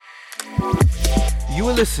You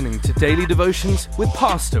are listening to Daily Devotions with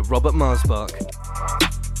Pastor Robert Marsbach.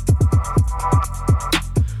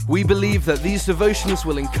 We believe that these devotions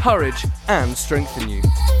will encourage and strengthen you.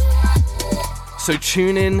 So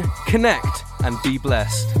tune in, connect, and be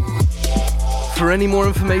blessed. For any more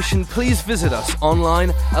information, please visit us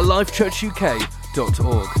online at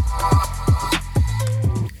lifechurchuk.org.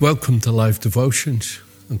 Welcome to Life Devotions,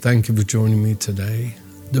 and thank you for joining me today.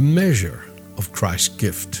 The Measure of Christ's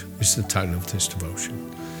Gift is the title of this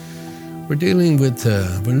devotion. We're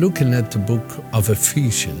looking at the book of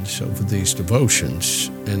Ephesians over these devotions,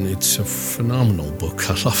 and it's a phenomenal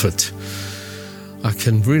book. I love it. I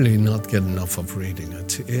can really not get enough of reading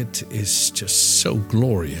it. It is just so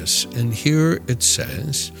glorious. And here it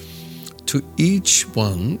says, to each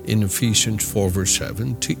one, in Ephesians 4 verse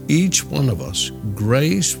 7, to each one of us,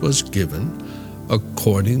 grace was given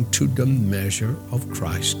according to the measure of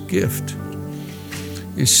Christ's gift.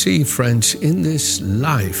 You see, friends, in this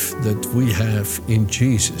life that we have in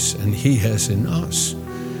Jesus and He has in us,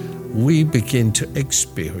 we begin to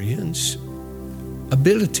experience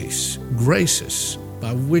abilities, graces,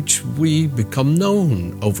 by which we become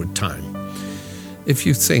known over time. If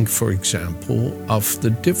you think, for example, of the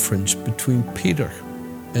difference between Peter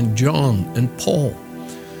and John and Paul,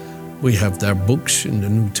 we have their books in the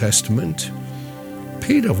New Testament.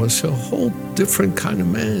 Peter was a whole different kind of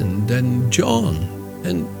man than John.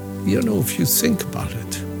 And, if you think about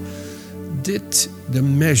it, did the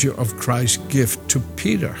measure of Christ's gift to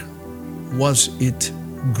Peter, was it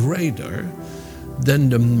greater than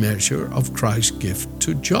the measure of Christ's gift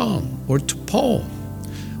to John or to Paul?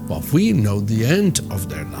 Well, we know the end of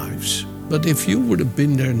their lives. But if you would have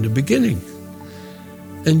been there in the beginning,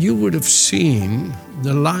 and you would have seen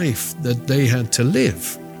the life that they had to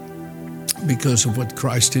live because of what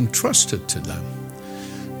Christ entrusted to them.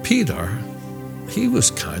 Peter, he was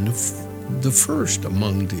kind of the first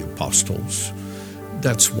among the apostles.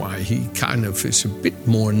 That's why he kind of is a bit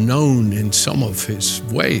more known in some of his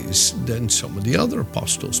ways than some of the other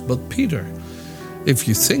apostles. But Peter, if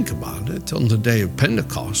you think about it, on the day of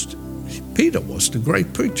Pentecost, Peter was the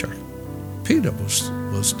great preacher. Peter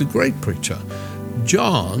was the great preacher.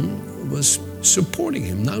 John was supporting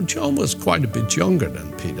him. Now, John was quite a bit younger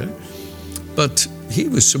than Peter, but he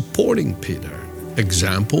was supporting Peter.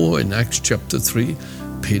 Example, in Acts chapter 3,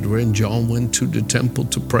 Peter and John went to the temple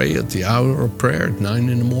to pray at the hour of prayer at 9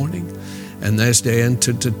 a.m. And as they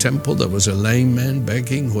entered the temple, there was a lame man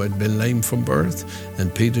begging who had been lame from birth.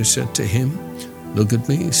 And Peter said to him, "Look at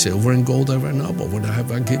me, silver and gold have I not, but what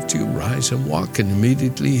have I give to you? Rise and walk." And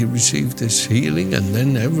immediately he received his healing. And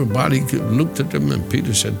then everybody looked at him, and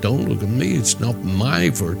Peter said, "Don't look at me. It's not my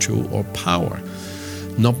virtue or power,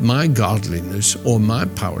 not my godliness or my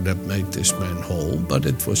power that made this man whole, but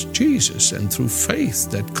it was Jesus, and through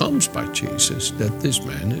faith that comes by Jesus that this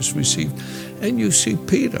man is received." And you see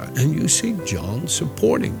Peter and you see John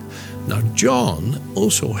supporting. Now, John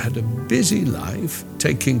also had a busy life,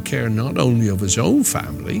 taking care not only of his own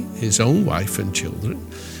family, his own wife and children,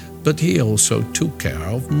 but he also took care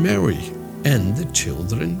of Mary and the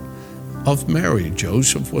children of Mary.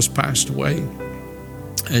 Joseph was passed away,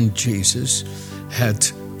 and Jesus had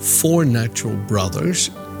 4 natural brothers.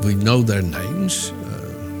 We know their names: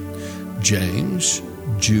 James,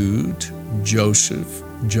 Jude, Joseph,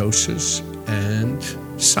 and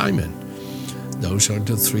Simon. Those are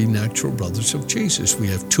the 3 natural brothers of Jesus. We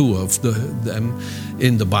have 2 of them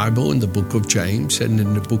in the Bible, in the book of James and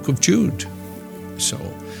in the book of Jude. So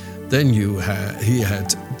then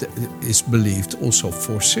it's believed also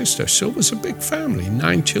 4 sisters. So it was a big family,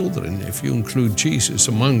 9 children, if you include Jesus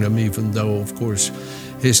among them, even though, of course,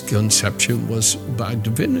 his conception was by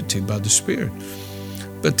divinity, by the Spirit.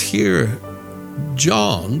 But here,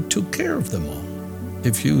 John took care of them all.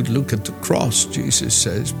 If you look at the cross, Jesus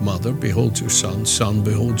says, "Mother, behold your son, son,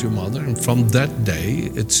 behold your mother." And from that day,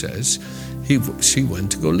 it says, she went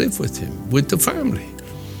to go live with him, with the family.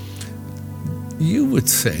 You would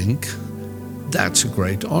think that's a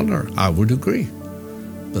great honor. I would agree.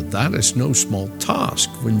 But that is no small task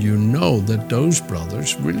when you know that those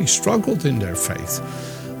brothers really struggled in their faith.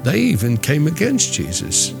 They even came against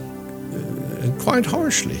Jesus quite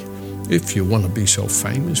harshly. If you want to be so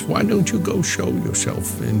famous, why don't you go show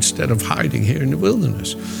yourself instead of hiding here in the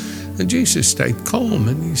wilderness? And Jesus stayed calm,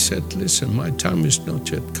 and he said, "Listen, my time is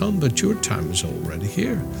not yet come, but your time is already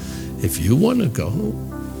here. If you want to go,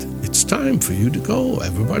 it's time for you to go.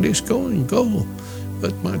 Everybody's going, go.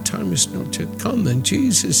 But my time is not yet come." And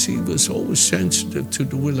Jesus, he was always sensitive to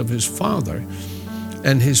the will of his Father.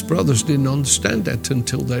 And his brothers didn't understand that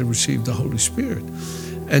until they received the Holy Spirit.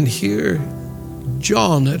 And here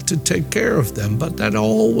John had to take care of them, but that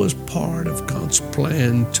all was part of God's God's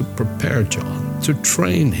plan to prepare John, to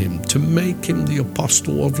train him, to make him the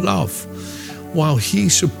apostle of love. While he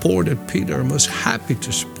supported Peter and was happy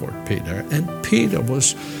to support Peter, and Peter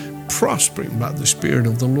was prospering by the Spirit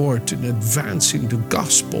of the Lord in advancing the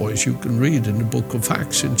gospel, as you can read in the book of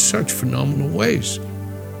Acts, in such phenomenal ways.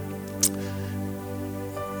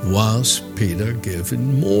 Was Peter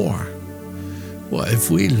given more? Well, if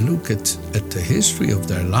we look at the history of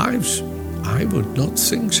their lives, I would not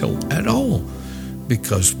think so at all,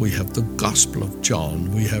 because we have the Gospel of John,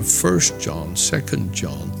 we have 1 John, 2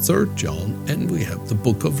 John, 3 John, and we have the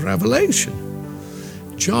book of Revelation.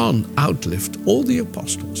 John outlived all the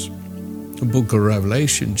apostles. The book of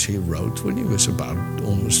Revelations he wrote when he was about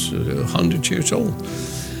almost 100 years old,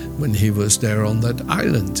 when he was there on that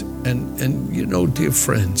island. And you know, dear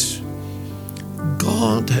friends,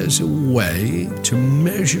 God has a way to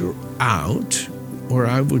measure out, or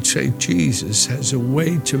I would say Jesus has a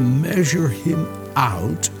way to measure him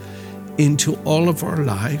out into all of our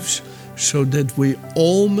lives, so that we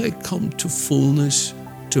all may come to fullness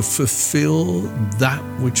to fulfill that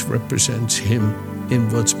which represents him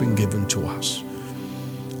in what's been given to us.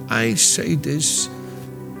 I say this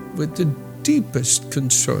with the deepest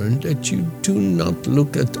concern, that you do not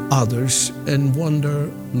look at others and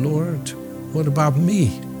wonder, Lord, what about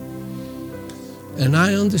me? And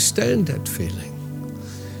I understand that feeling.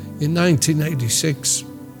 In 1986,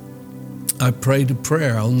 I prayed a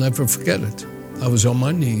prayer. I'll never forget it. I was on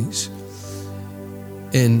my knees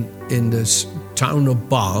in this town of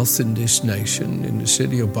Bath, in this nation, in the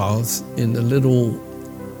city of Bath, in the little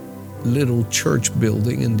church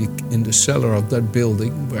building, in the cellar of that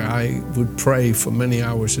building, where I would pray for many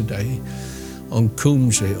hours a day on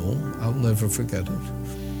Coombs Hill. I'll never forget it.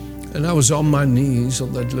 And I was on my knees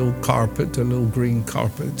on that little carpet, a little green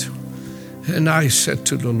carpet. And I said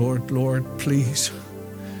to the Lord, Lord, please,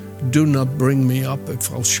 do not bring me up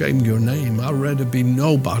if I'll shame your name. I'd rather be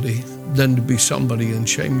nobody than to be somebody and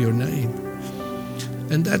shame your name.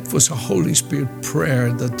 And that was a Holy Spirit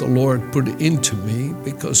prayer that the Lord put into me,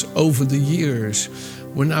 because over the years,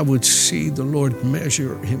 when I would see the Lord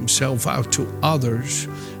measure himself out to others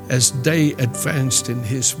as they advanced in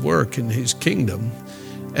his work, in his kingdom,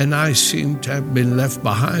 and I seemed to have been left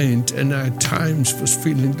behind, and at times was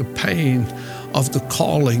feeling the pain of the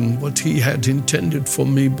calling, what he had intended for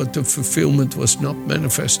me, but the fulfillment was not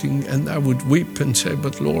manifesting. And I would weep and say,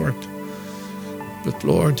 but Lord,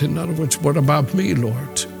 in other words, what about me,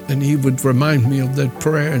 Lord? And he would remind me of that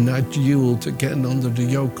prayer, and I'd yield again under the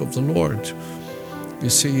yoke of the Lord. You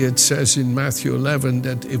see, it says in Matthew 11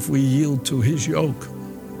 that if we yield to his yoke,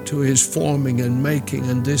 to his forming and making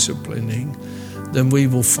and disciplining, then we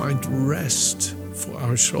will find rest for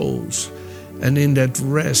our souls. And in that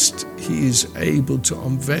rest, he is able to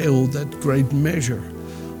unveil that great measure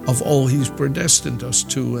of all he's predestined us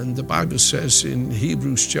to. And the Bible says in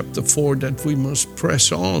Hebrews chapter 4 that we must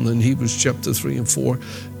press on, in Hebrews chapter 3 and 4,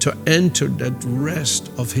 to enter that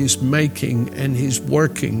rest of his making and his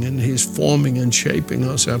working and his forming and shaping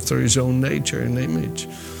us after his own nature and image.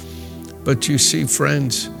 But you see,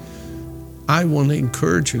 friends, I want to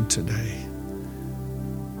encourage you today.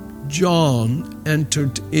 John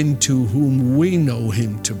entered into whom we know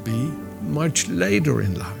him to be much later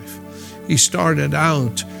in life. He started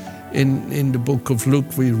out in the book of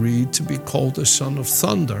Luke, we read, to be called the Son of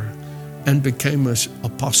Thunder, and became an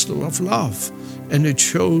apostle of love. And it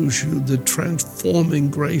shows you the transforming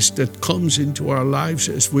grace that comes into our lives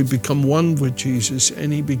as we become one with Jesus,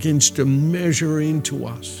 and he begins to measure into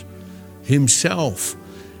us himself.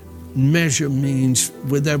 Measure means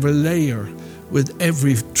with every layer, with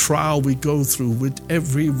every trial we go through, with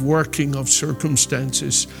every working of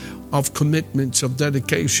circumstances, of commitments, of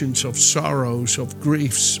dedications, of sorrows, of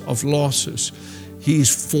griefs, of losses.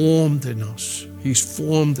 He's formed in us. He's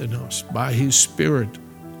formed in us by his Spirit.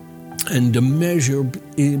 And the measure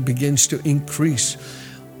begins to increase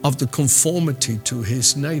of the conformity to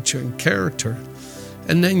his nature and character.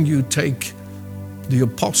 And then you take the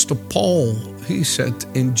Apostle Paul. He said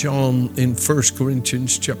in 1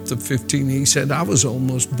 Corinthians chapter 15, he said, I was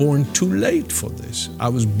almost born too late for this. I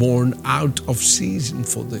was born out of season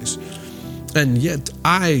for this. And yet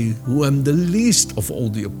I, who am the least of all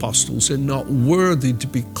the apostles and not worthy to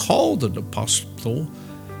be called an apostle,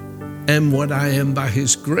 am what I am by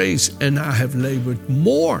his grace, and I have labored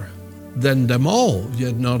more than them all.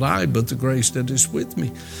 Yet not I, but the grace that is with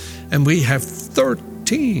me. And we have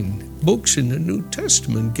 13 books in the New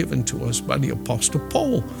Testament given to us by the Apostle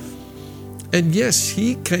Paul. And yes,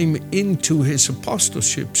 he came into his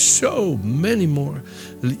apostleship so many more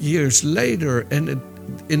years later. And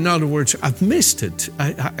in other words, I've missed it.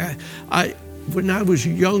 when I was a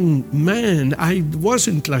young man, I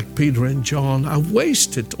wasn't like Peter and John. I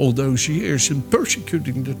wasted all those years in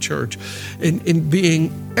persecuting the church, in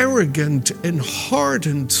being arrogant and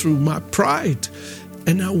hardened through my pride.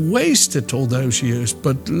 And I wasted all those years.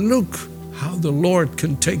 But look how the Lord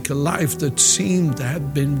can take a life that seemed to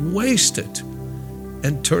have been wasted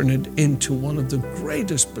and turn it into one of the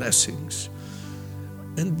greatest blessings.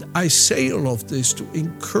 And I say all of this to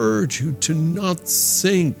encourage you to not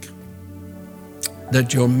think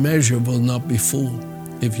that your measure will not be full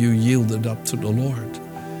if you yield it up to the Lord.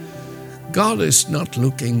 God is not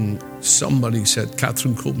looking, somebody said,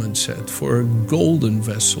 Catherine Kuhlman said, for a golden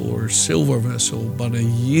vessel or a silver vessel, but a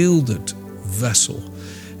yielded vessel.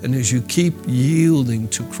 And as you keep yielding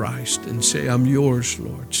to Christ and say, I'm yours,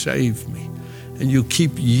 Lord, save me. And you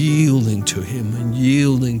keep yielding to Him and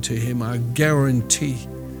yielding to Him, I guarantee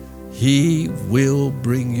He will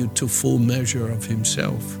bring you to full measure of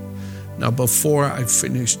Himself. Now, before I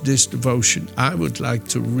finish this devotion, I would like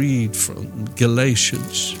to read from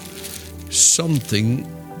Galatians something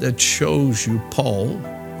that shows you Paul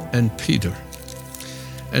and Peter.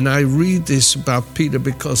 And I read this about Peter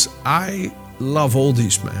because I love all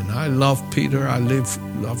these men. I love Peter, I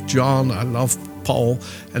love John, I love Paul,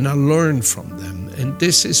 and I learn from them. And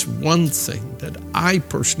this is one thing that I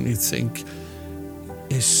personally think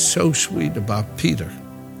is so sweet about Peter.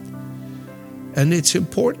 And it's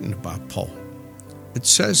important about Paul. It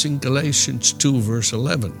says in Galatians 2, verse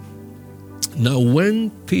 11, now when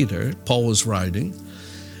Peter, Paul was writing,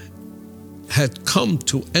 had come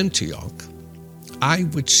to Antioch, I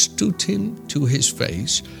withstood him to his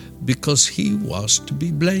face because he was to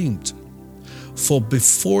be blamed. For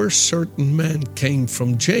before certain men came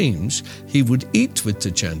from James, he would eat with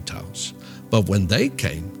the Gentiles. But when they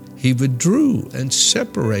came, he withdrew and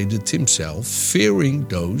separated himself, fearing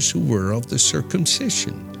those who were of the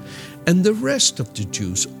circumcision. And the rest of the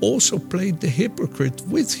Jews also played the hypocrite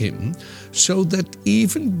with him, so that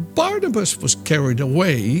even Barnabas was carried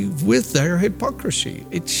away with their hypocrisy.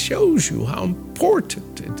 It shows you how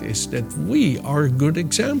important it is that we are a good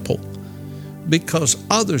example, because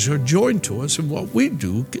others are joined to us and what we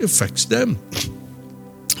do affects them.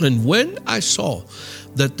 And when I saw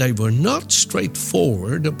that they were not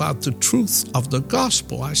straightforward about the truth of the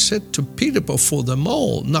gospel, I said to Peter before them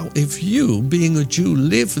all, now if you, being a Jew,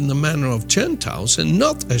 live in the manner of Gentiles and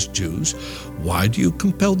not as Jews, why do you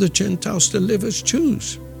compel the Gentiles to live as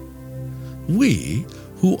Jews? We,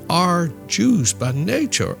 who are Jews by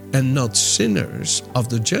nature and not sinners of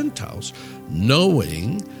the Gentiles,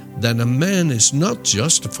 knowing that a man is not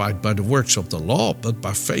justified by the works of the law, but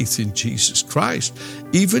by faith in Jesus Christ.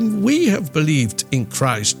 Even we have believed in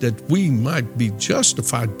Christ that we might be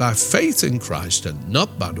justified by faith in Christ and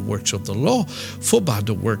not by the works of the law. For by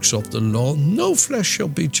the works of the law, no flesh shall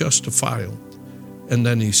be justified. And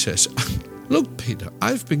then he says, look, Peter,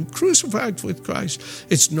 I've been crucified with Christ.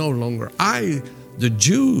 It's no longer I, the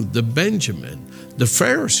Jew, the Benjamin, the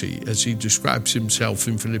Pharisee, as he describes himself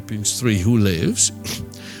in Philippians 3, who lives,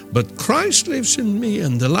 but Christ lives in me,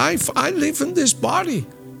 and the life I live in this body.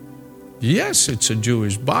 Yes, it's a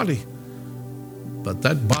Jewish body, but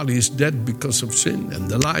that body is dead because of sin. And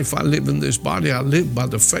the life I live in this body, I live by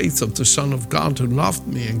the faith of the Son of God who loved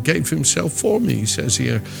me and gave himself for me. He says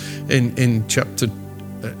here in chapter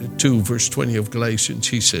 2, verse 20 of Galatians,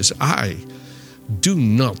 he says, I do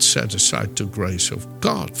not set aside the grace of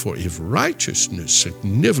God, for if righteousness,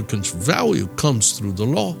 significance, value comes through the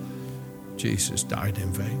law, Jesus died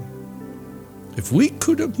in vain. If we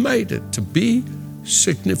could have made it to be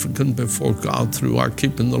significant before God through our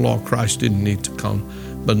keeping the law, Christ didn't need to come.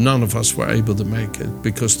 But none of us were able to make it,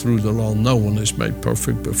 because through the law no one is made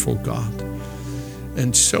perfect before God.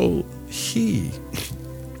 And so he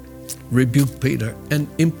rebuked Peter, and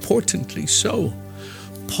importantly so,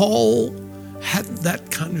 Paul had that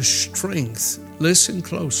kind of strength. Listen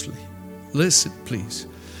closely. Listen, please.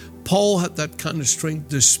 Paul had that kind of strength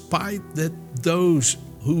despite that those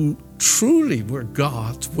who truly were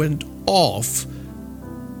God went off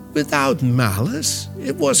without malice.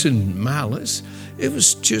 It wasn't malice. It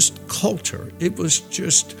was just culture. It was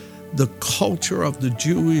just the culture of the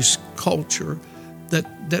Jewish culture,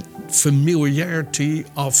 that familiarity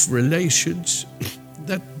of relations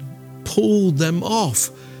that pulled them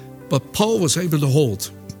off. But Paul was able to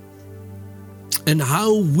hold. And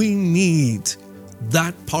how we need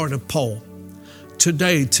that part of Paul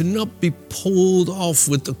today, to not be pulled off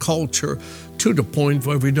with the culture to the point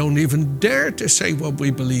where we don't even dare to say what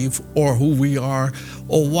we believe or who we are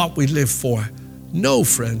or what we live for. No,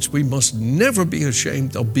 friends, we must never be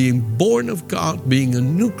ashamed of being born of God, being a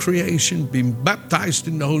new creation, being baptized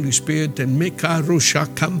in the Holy Spirit, and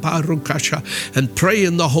and pray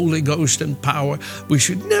in the Holy Ghost and power. We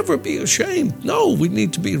should never be ashamed. No, we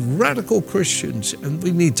need to be radical Christians, and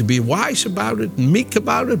we need to be wise about it, meek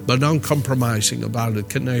about it, but uncompromising about it.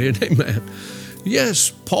 Can I hear an amen?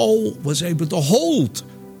 Yes, Paul was able to hold,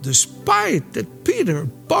 despite that Peter,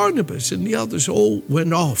 Barnabas, and the others all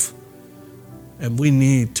went off. And we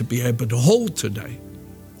need to be able to hold today.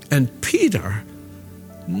 And Peter,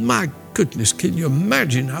 my goodness, can you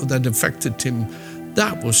imagine how that affected him?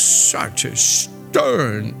 That was such a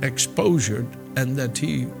stern exposure, and that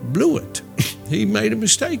he blew it. He made a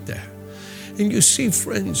mistake there. And you see,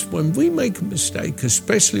 friends, when we make a mistake,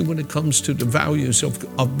 especially when it comes to the values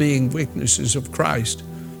of being witnesses of Christ,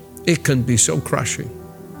 it can be so crushing,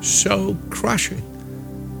 so crushing.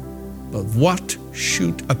 But what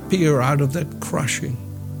should appear out of that crushing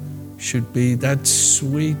should be that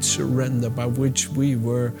sweet surrender by which we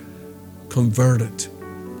were converted,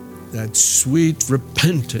 that sweet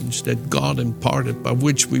repentance that God imparted by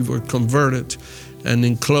which we were converted. And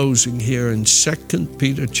in closing here in 2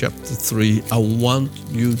 Peter chapter 3, I want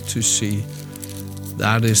you to see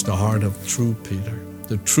that is the heart of true Peter.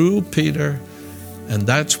 The true Peter. And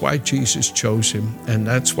that's why Jesus chose him. And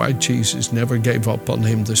that's why Jesus never gave up on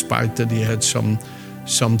him, despite that he had some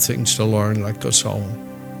things to learn like us all.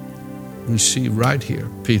 We see right here,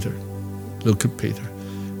 Peter. Look at Peter.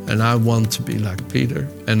 And I want to be like Peter.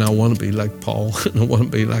 And I want to be like Paul. And I want to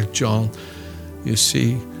be like John. You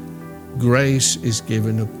see, grace is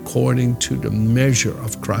given according to the measure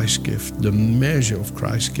of Christ's gift. The measure of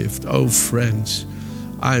Christ's gift. Oh, friends,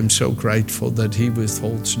 I am so grateful that he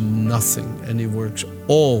withholds nothing, and he works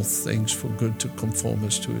all things for good to conform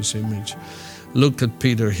us to his image. Look at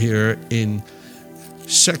Peter here in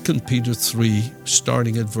 2 Peter 3,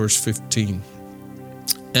 starting at verse 15.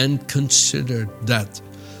 And consider that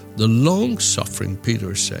the long-suffering,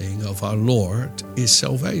 Peter is saying, of our Lord is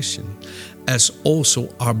salvation, as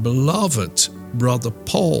also our beloved brother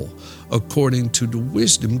Paul, according to the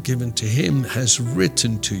wisdom given to him, has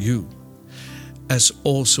written to you, as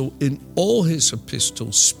also in all his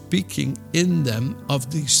epistles, speaking in them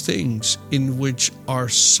of these things, in which are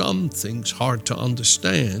some things hard to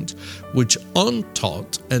understand, which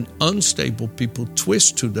untaught and unstable people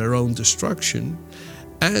twist to their own destruction,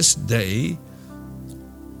 as they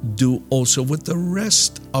do also with the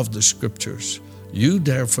rest of the scriptures. You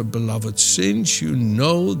therefore, beloved, since you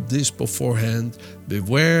know this beforehand,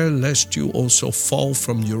 beware lest you also fall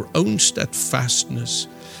from your own steadfastness,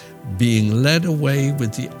 being led away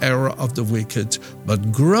with the error of the wicked,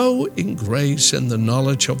 but grow in grace and the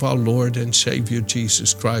knowledge of our Lord and Savior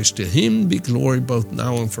Jesus Christ. To him be glory both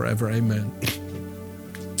now and forever. Amen.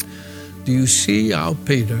 Do you see how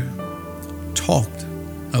Peter talked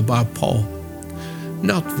about Paul?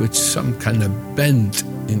 Not with some kind of bent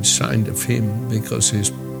inside of him because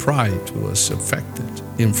his pride was affected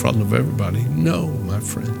in front of everybody. No, my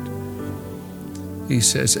friend. He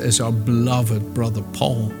says, as our beloved brother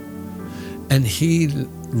Paul. And he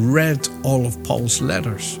read all of Paul's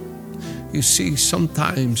letters. You see,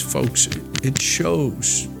 sometimes, folks, it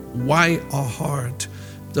shows why our heart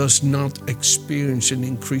does not experience an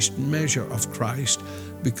increased measure of Christ,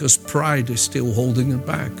 because pride is still holding it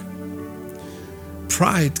back.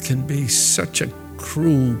 Pride can be such a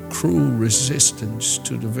cruel resistance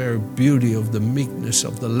to the very beauty of the meekness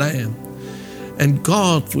of the Lamb. And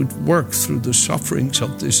God would work through the sufferings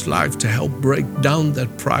of this life to help break down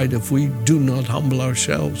that pride if we do not humble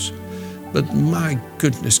ourselves. But my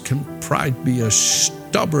goodness, can pride be a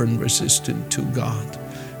stubborn resistance to God?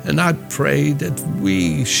 And I pray that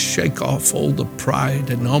we shake off all the pride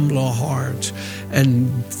and humble our hearts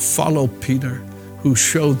and follow Peter, who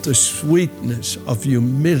showed the sweetness of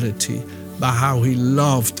humility by how he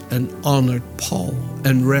loved and honored Paul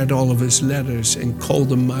and read all of his letters and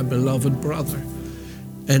called him my beloved brother,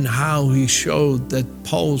 and how he showed that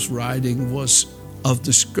Paul's writing was of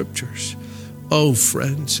the scriptures. Oh,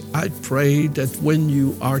 friends, I pray that when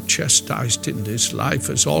you are chastised in this life,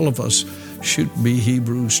 as all of us should be,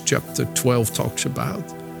 Hebrews chapter 12 talks about,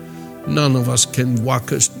 none of us can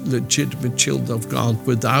walk as legitimate children of God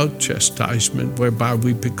without chastisement, whereby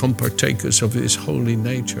we become partakers of his holy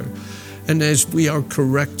nature. And as we are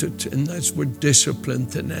corrected, and as we're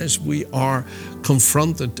disciplined, and as we are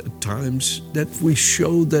confronted at times, that we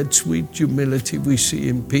show that sweet humility we see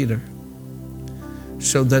in Peter,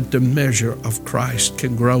 so that the measure of Christ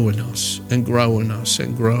can grow in us and grow in us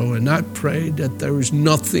and grow. And I pray that there is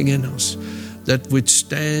nothing in us that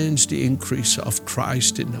withstands the increase of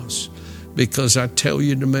Christ in us, Because I tell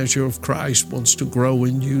you, the measure of Christ wants to grow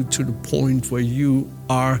in you to the point where you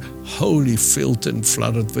are wholly filled and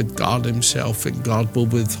flooded with God himself, and God will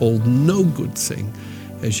withhold no good thing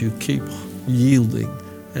as you keep yielding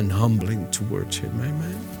and humbling towards him.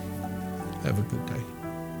 Amen. Have a good day.